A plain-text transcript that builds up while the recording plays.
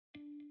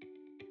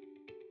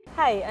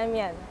Hi, I'm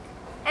Yan.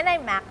 And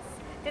I'm Max.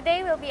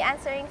 Today we'll be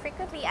answering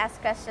frequently asked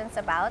questions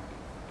about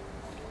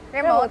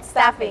Remote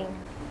staffing.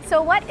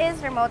 So what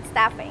is remote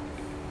staffing?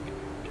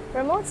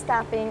 Remote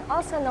staffing,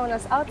 also known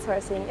as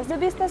outsourcing, is the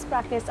business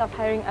practice of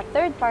hiring a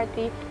third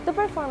party to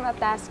perform a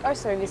task or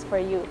service for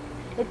you.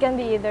 It can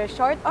be either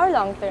short or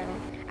long term.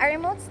 A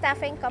remote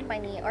staffing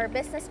company or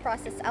business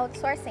process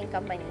outsourcing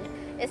company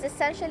is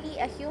essentially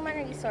a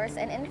human resource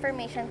and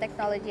information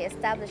technology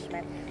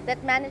establishment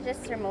that manages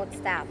remote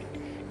staff.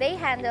 They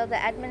handle the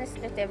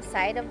administrative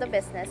side of the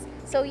business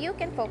so you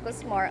can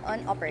focus more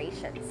on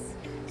operations.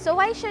 So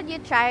why should you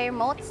try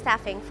remote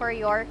staffing for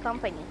your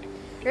company?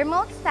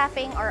 Remote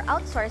staffing or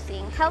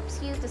outsourcing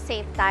helps you to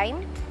save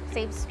time,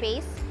 save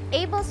space,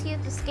 enables you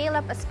to scale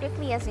up as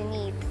quickly as you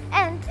need,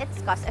 and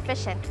it's cost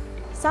efficient.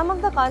 Some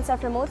of the cons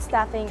of remote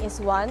staffing is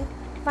 1.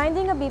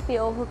 Finding a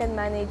BPO who can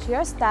manage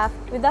your staff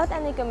without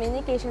any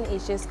communication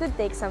issues could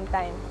take some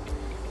time.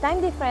 Time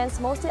difference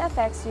mostly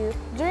affects you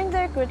during the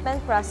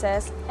recruitment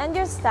process and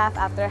your staff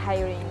after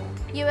hiring.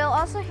 You will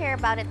also hear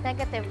about it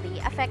negatively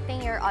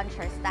affecting your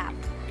onshore staff.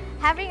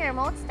 Having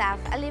remote staff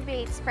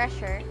alleviates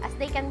pressure as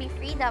they can be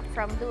freed up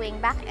from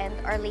doing back-end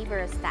or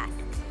laborious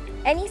tasks.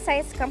 Any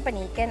size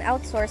company can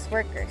outsource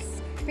workers.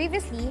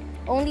 Previously,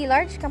 only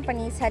large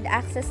companies had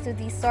access to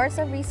these sorts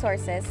of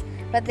resources,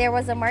 but there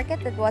was a market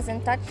that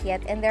wasn't touched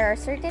yet, and there are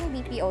certain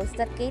BPOs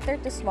that cater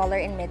to smaller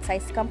and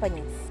mid-sized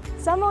companies.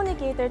 Some only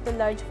cater to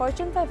large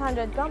Fortune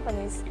 500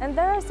 companies, and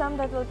there are some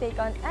that will take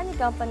on any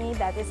company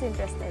that is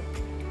interested.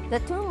 The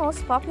two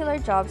most popular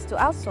jobs to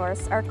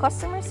outsource are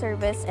customer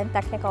service and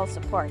technical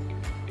support.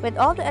 With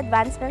all the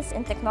advancements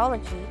in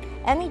technology,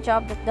 any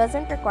job that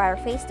doesn't require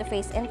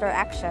face-to-face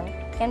interaction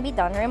can be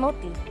done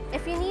remotely.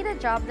 If you need a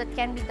job that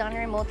can be done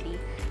remotely,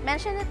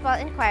 mention it while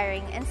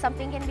inquiring and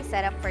something can be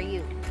set up for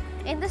you.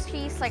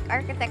 Industries like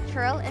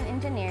architectural and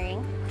engineering,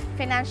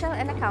 financial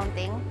and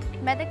accounting,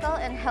 medical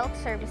and health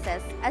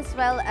services, as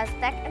well as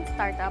tech and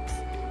startups,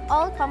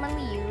 all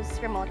commonly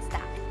use remote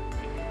staff.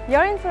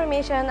 Your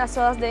information as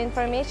well as the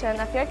information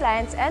of your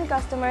clients and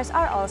customers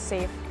are all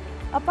safe.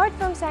 Apart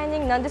from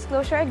signing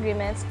non-disclosure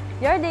agreements,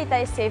 your data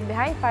is safe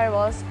behind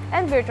firewalls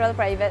and virtual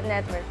private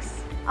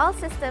networks. All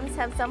systems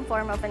have some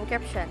form of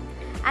encryption.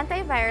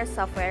 Antivirus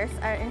softwares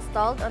are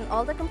installed on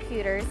all the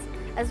computers,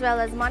 as well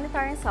as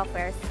monitoring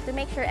softwares to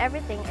make sure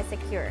everything is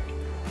secure.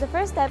 The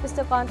first step is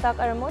to contact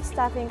a remote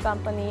staffing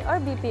company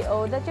or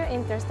BPO that you're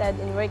interested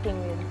in working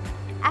with.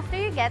 After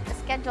you get a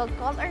scheduled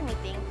call or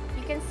meeting,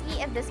 you can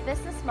see if this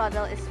business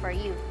model is for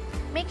you.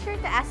 Make sure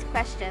to ask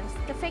questions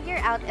to figure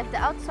out if the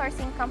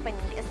outsourcing company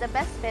is the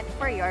best fit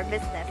for your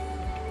business.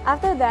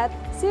 After that,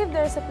 see if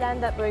there's a plan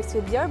that works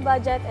with your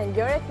budget and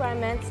your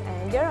requirements,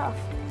 and you're off.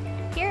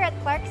 Here at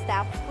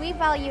clarkstaff, we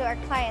value our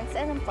clients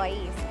and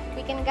employees.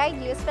 We can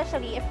guide you,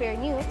 especially if you're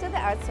new to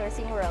the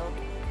outsourcing world.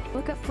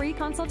 Book a free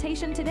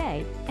consultation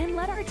today and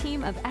let our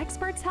team of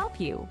experts help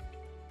you.